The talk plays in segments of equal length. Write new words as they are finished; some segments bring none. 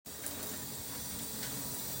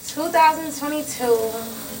2022.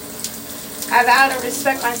 I vow to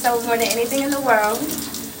respect myself more than anything in the world.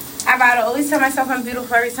 I vow to always tell myself I'm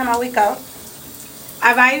beautiful every time I wake up.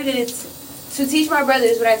 I vow to teach my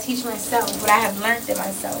brothers what I teach myself, what I have learned in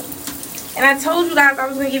myself. And I told you guys I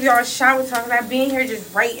was going to give y'all a shower talk. I've been here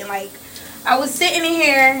just writing. Like, I was sitting in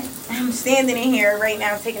here, I'm standing in here right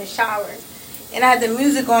now taking a shower. And I had the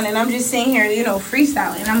music on and I'm just sitting here,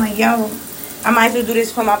 freestyling. I'm like, yo, I might as well do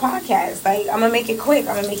this for my podcast. Like, I'm going to make it quick.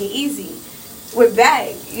 I'm going to make it easy. We're back.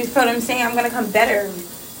 You feel what I'm saying? I'm going to come better.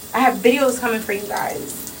 I have videos coming for you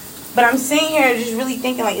guys. But I'm sitting here just really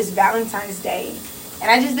thinking, like, it's Valentine's Day. And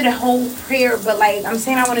I just did a whole prayer. But, like, I'm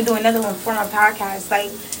saying I want to do another one for my podcast.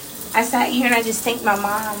 Like, I sat here and I just thanked my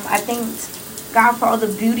mom. I thanked God for all the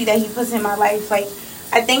beauty that he puts in my life. Like,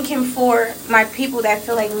 I thank him for my people that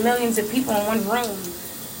feel like millions of people in one room.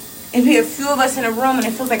 If be a few of us in a room and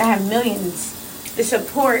it feels like I have millions, the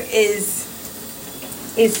support is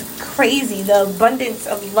crazy. The abundance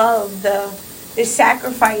of love, the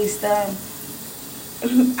sacrifice,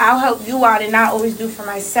 I'll help you out and not always do for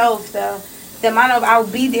myself. The amount of I'll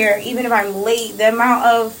be there even if I'm late. The amount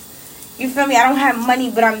of, you feel me? I don't have money,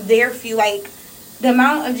 but I'm there for you. Like, the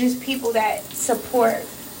amount of just people that support.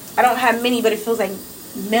 I don't have many, but it feels like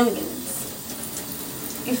millions.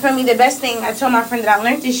 You feel me? The best thing I told my friend that I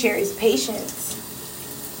learned this year is patience.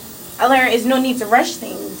 I learned there's no need to rush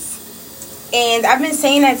things. And I've been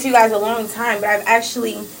saying that to you guys a long time, but I've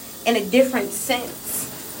actually, in a different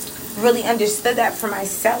sense, really understood that for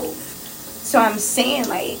myself. So I'm saying,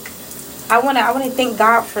 like, I wanna thank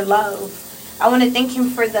God for love. I wanna thank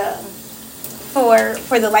him for the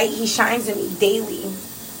light he shines in me daily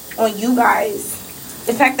on you guys.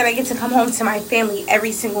 The fact that I get to come home to my family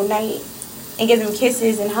every single night and give them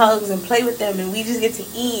kisses and hugs and play with them, and we just get to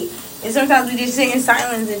eat. And sometimes we just sit in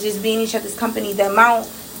silence and just be in each other's company. The amount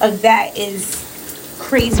of that is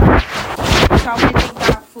crazy. So I want to thank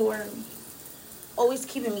God for always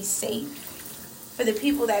keeping me safe. For the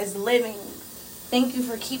people that is living, thank you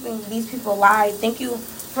for keeping these people alive. Thank you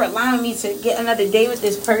for allowing me to get another day with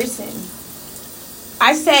this person.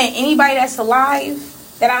 I said anybody that's alive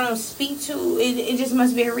that I don't speak to, it just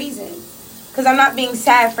must be a reason. Because I'm not being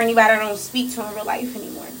sad for anybody I don't speak to in real life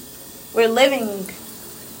anymore. We're living.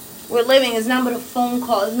 It's nothing but a phone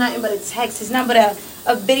call. It's nothing but a text. It's nothing but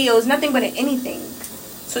a video. It's nothing but anything.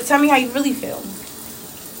 So tell me how you really feel.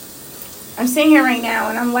 I'm sitting here right now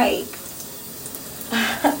and I'm like,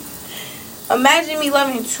 imagine me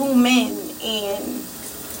loving two men and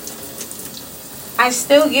I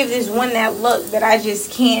still give this one that look that I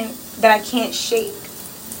can't shake.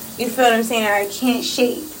 You feel what I'm saying? I can't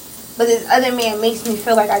shake. But this other man makes me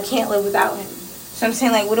feel like I can't live without him. So I'm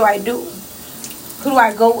saying, like, what do I do? Who do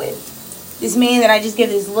I go with? This man that I just give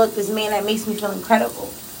this look, this man that makes me feel incredible.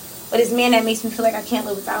 But this man that makes me feel like I can't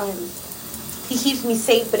live without him. He keeps me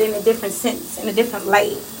safe, but in a different sense, in a different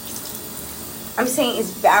light. I'm saying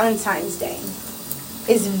it's Valentine's Day.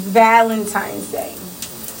 It's Valentine's Day.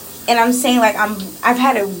 And I'm saying, like, I've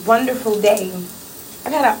had a wonderful day.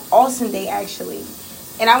 I've had an awesome day, actually.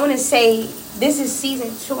 And I want to say, this is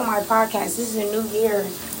season 2 of my podcast. This is a new year.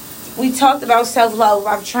 We talked about self-love.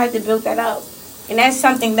 I've tried to build that up. And that's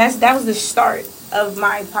something, that was the start of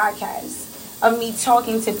my podcast. Of me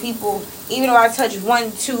talking to people. Even though I touch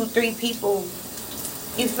 1, 2, 3 people.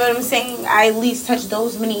 You feel what I'm saying? I at least touch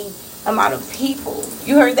those many amount of people.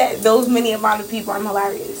 You heard that? Those many amount of people. I'm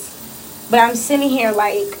hilarious. But I'm sitting here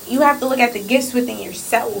like, you have to look at the gifts within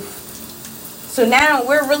yourself. So now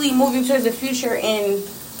we're really moving towards the future, and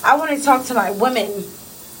I want to talk to my women.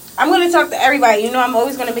 I'm going to talk to everybody. I'm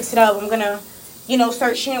always going to mix it up. I'm going to,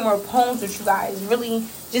 start sharing more poems with you guys. Really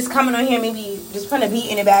just coming on here, maybe just putting a beat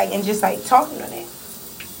in the bag and just, like, talking on it.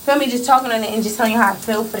 Feel me? Just talking on it and just telling you how I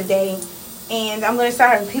feel for the day. And I'm going to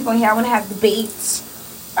start having people in here. I want to have debates.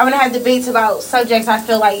 I want to have debates about subjects I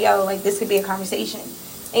feel like, this could be a conversation.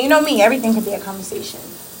 And you know me, everything could be a conversation.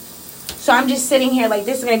 So I'm just sitting here like,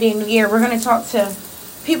 this is going to be a new year. We're going to talk to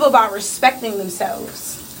people about respecting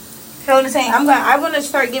themselves. Feel what I'm saying? I want to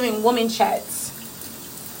start giving women chats.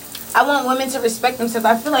 I want women to respect themselves.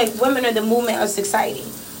 I feel like women are the movement of society.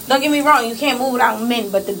 Don't get me wrong, you can't move without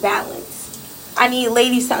men, but the balance. I need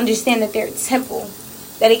ladies to understand that they're a temple.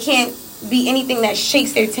 That it can't be anything that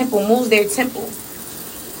shakes their temple, moves their temple,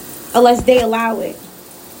 unless they allow it.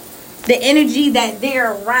 The energy that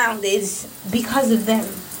they're around is because of them.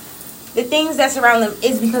 The things that's around them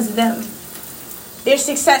is because of them. Their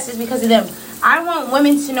success is because of them. I want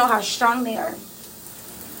women to know how strong they are.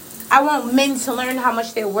 I want men to learn how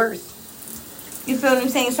much they're worth. You feel what I'm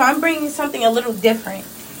saying? So I'm bringing something a little different.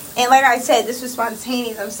 And like I said, this was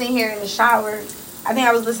spontaneous. I'm sitting here in the shower I think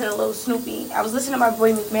I was listening to Lil Snoopy. I was listening to my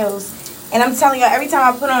boy Meek Mills. And I'm telling y'all, every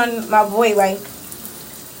time I put on my boy, like,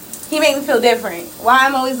 he made me feel different. While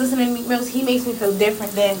I'm always listening to Meek Mills, he makes me feel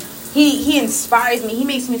different. Then he inspires me. He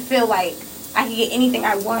makes me feel like I can get anything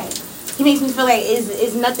I want. He makes me feel like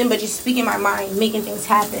it's nothing but just speaking my mind, making things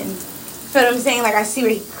happen. Feel what I'm saying? Like, I see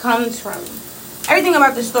where he comes from. Everything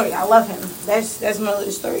about the story, I love him. That's my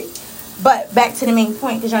little story. But back to the main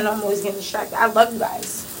point, because y'all know I'm always getting distracted. I love you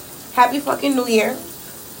guys. Happy fucking New Year.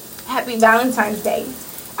 Happy Valentine's Day.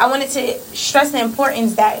 I wanted to stress the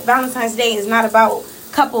importance that Valentine's Day is not about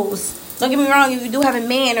couples. Don't get me wrong, if you do have a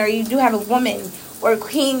man or you do have a woman or a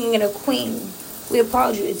king and a queen, we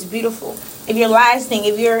applaud you. It's beautiful. If you're lasting,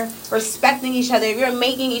 if you're respecting each other, if you're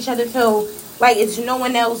making each other feel like it's no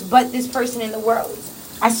one else but this person in the world,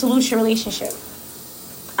 I salute your relationship.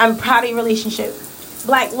 I'm proud of your relationship.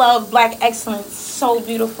 Black love, black excellence, so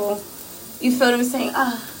beautiful. You feel what I'm saying?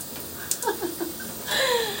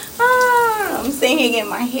 I'm sitting here getting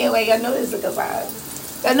my hair wet. Y'all know this is a good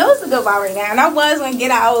vibe. Y'all know it's a good vibe right now. And I was going to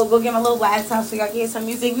get out, go get my little laptop so y'all can hear some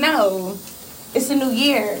music. No. It's a new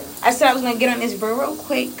year. I said I was going to get on this real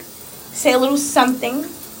quick. Say a little something.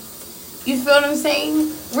 You feel what I'm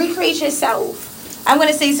saying? Recreate yourself. I'm going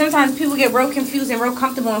to say sometimes people get real confused and real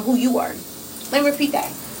comfortable in who you are. Let me repeat that.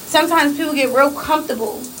 Sometimes people get real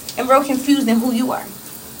comfortable and real confused in who you are.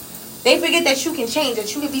 They forget that you can change,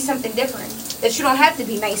 that you can be something different, that you don't have to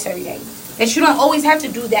be nice every day, that you don't always have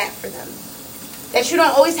to do that for them, that you don't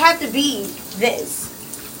always have to be this.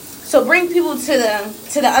 So bring people to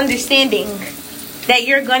the understanding that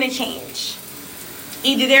you're gonna change.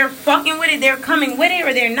 Either they're fucking with it, they're coming with it,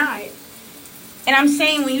 or they're not. And I'm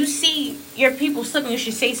saying, when you see your people slipping, you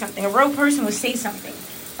should say something. A real person would say something.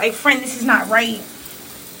 Like, friend, this is not right.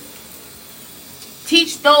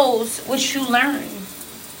 Teach those what you learn.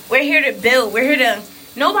 We're here to build. We're here to...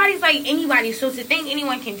 Nobody's like anybody. So to think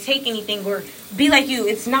anyone can take anything or be like you,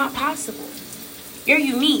 it's not possible. You're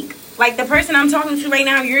unique. Like, the person I'm talking to right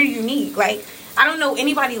now, you're unique. Like, I don't know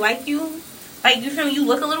anybody like you. Like, you feel me? You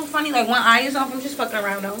look a little funny. Like, one eye is off. I'm just fucking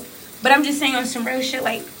around, though. But I'm just saying on some real shit,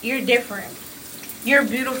 like, you're different. You're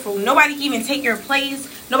beautiful. Nobody can even take your place.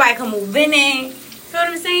 Nobody can move in it. Feel what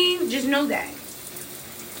I'm saying? Just know that.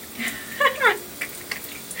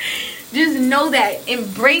 Just know that.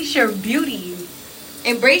 Embrace your beauty.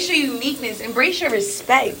 Embrace your uniqueness. Embrace your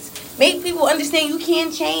respect. Make people understand you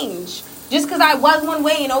can change. Just because I was one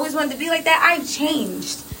way and always wanted to be like that, I've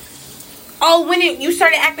changed. Oh, when you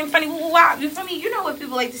started acting funny, wow, you feel me? You know what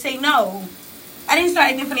people like to say. No, I didn't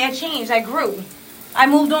start acting funny. I changed. I grew. I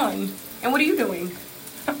moved on. And what are you doing?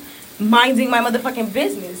 Minding my motherfucking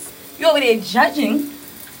business. You over there judging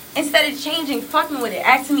instead of changing, fucking with it,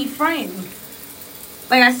 acting me friend.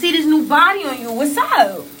 Like, I see this new body on you. What's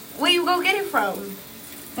up? Where you go get it from?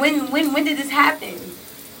 When did this happen?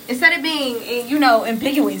 Instead of being,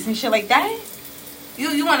 ambiguous and shit like that,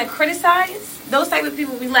 you want to criticize? Those type of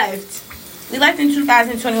people we left. We left in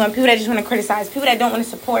 2021. People that just want to criticize. People that don't want to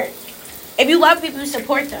support. If you love people, you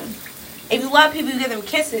support them. If you love people, you give them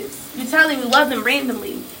kisses. You tell them you love them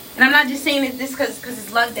randomly. And I'm not just saying it this because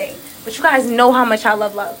it's love day. But you guys know how much I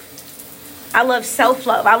love love. I love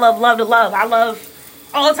self-love. I love to love. I love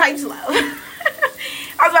all types of love.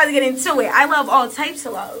 I was about to get into it. I love all types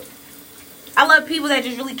of love. I love people that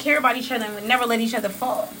just really care about each other and would never let each other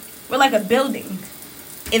fall. We're like a building.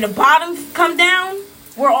 If the bottom come down,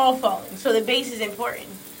 we're all falling. So the base is important.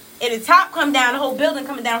 If the top come down, the whole building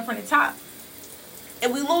coming down from the top.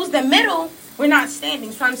 If we lose the middle, we're not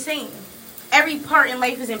standing. So I'm saying, every part in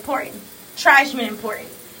life is important. Trash men important.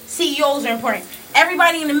 CEOs are important.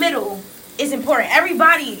 Everybody in the middle is important.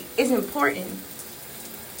 Everybody is important.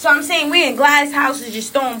 So I'm saying, we're in glass houses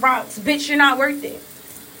just throwing rocks. Bitch, you're not worth it.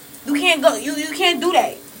 You can't go. You can't do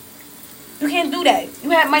that. You can't do that. You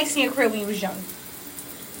had mice in your crib when you was young.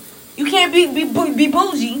 You can't be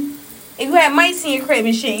bougie if you had mice in your crib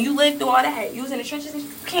and shit. And you lived through all that. You was in the trenches and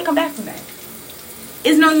shit. You can't come back from that.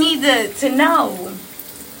 There's no need to know.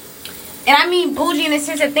 And I mean bougie in the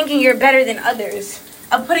sense of thinking you're better than others.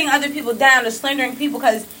 Of putting other people down, of slandering people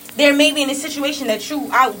because they're maybe in a situation that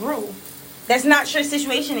you outgrew. That's not your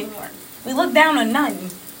situation anymore. We look down on none.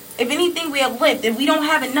 If anything, we uplift. If we don't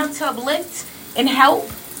have enough to uplift and help,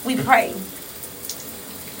 we pray.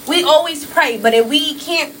 We always pray, but if we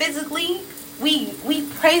can't physically, we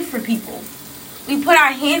pray for people. We put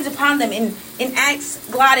our hands upon them and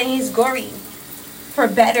ask God in His glory for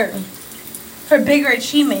better, for bigger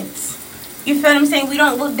achievements. You feel what I'm saying? We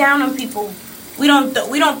don't look down on people. We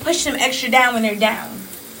don't push them extra down when they're down.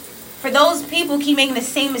 For those people keep making the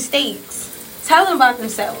same mistakes, tell them about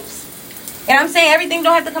themselves. And I'm saying everything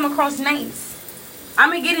don't have to come across nice. I'm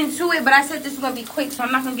going to get into it, but I said this is going to be quick, so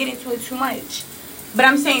I'm not going to get into it too much. But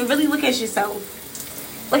I'm saying, really look at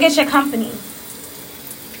yourself. Look at your company.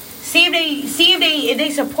 See if they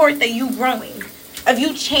support that you growing, of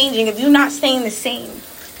you changing, of you not staying the same.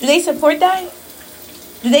 Do they support that?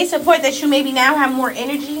 Do they support that you maybe now have more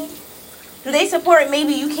energy? Do they support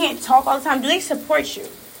maybe you can't talk all the time? Do they support you?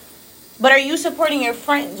 But are you supporting your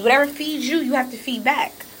friends? Whatever feeds you, you have to feed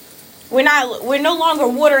back. We're no longer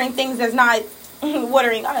watering things that's not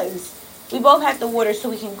watering us. We both have to water so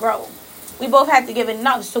we can grow. We both have to give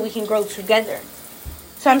enough so we can grow together.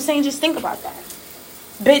 So I'm saying just think about that.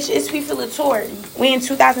 Bitch, it's FIFA Latour. We in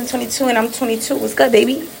 2022 and I'm 22. What's good,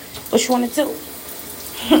 baby? What you want to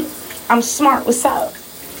do? I'm smart. What's up?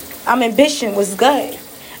 I'm ambition. What's good?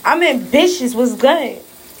 I'm ambitious. What's good?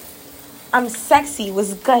 I'm sexy.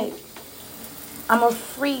 What's good? I'm a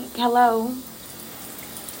freak. Hello.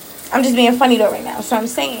 I'm just being funny though right now. So I'm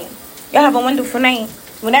saying, y'all have a wonderful night.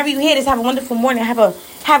 Whenever you hear this, have a wonderful morning. Have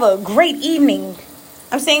a great evening.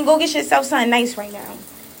 I'm saying go get yourself something nice right now.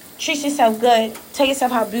 Treat yourself good. Tell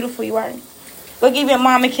yourself how beautiful you are. Go give your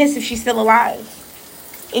mom a kiss if she's still alive.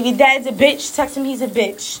 If your dad's a bitch, text him he's a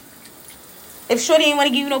bitch. If Shorty didn't want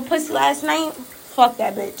to give you no pussy last night, fuck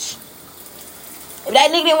that bitch. If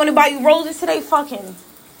that nigga didn't want to buy you roses today, fuck him.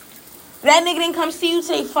 If that nigga didn't come see you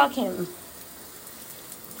today, fuck him.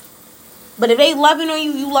 But if they loving on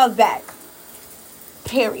you, you love back.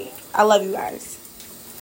 Period. I love you guys.